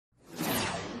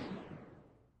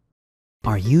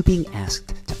Are you being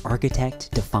asked to architect,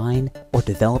 define, or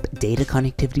develop data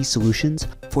connectivity solutions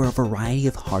for a variety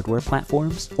of hardware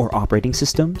platforms or operating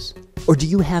systems? Or do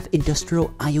you have industrial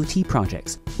IoT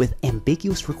projects with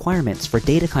ambiguous requirements for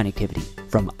data connectivity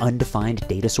from undefined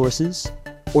data sources?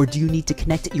 Or do you need to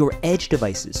connect your edge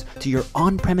devices to your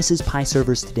on-premises Pi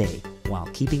servers today while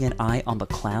keeping an eye on the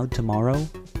cloud tomorrow?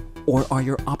 Or are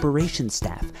your operations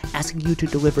staff asking you to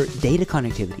deliver data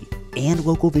connectivity and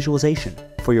local visualization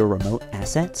for your remote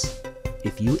assets?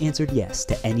 If you answered yes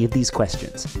to any of these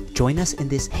questions, join us in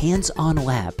this hands-on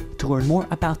lab to learn more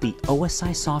about the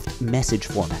OSIsoft Message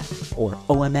Format, or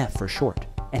OMF for short,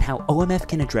 and how OMF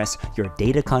can address your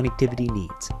data connectivity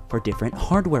needs for different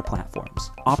hardware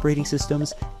platforms, operating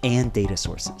systems, and data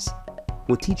sources.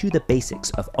 We'll teach you the basics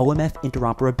of OMF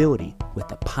interoperability with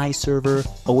the Pi server,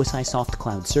 OSIsoft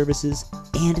cloud services,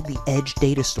 and the Edge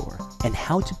data store, and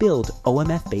how to build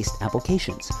OMF-based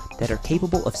applications that are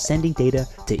capable of sending data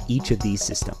to each of these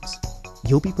systems.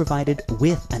 You'll be provided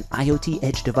with an IoT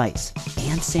Edge device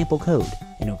and sample code,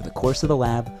 and over the course of the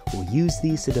lab, we'll use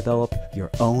these to develop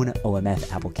your own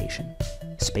OMF application.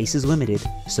 Space is limited,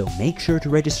 so make sure to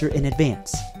register in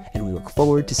advance, and we look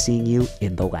forward to seeing you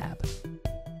in the lab.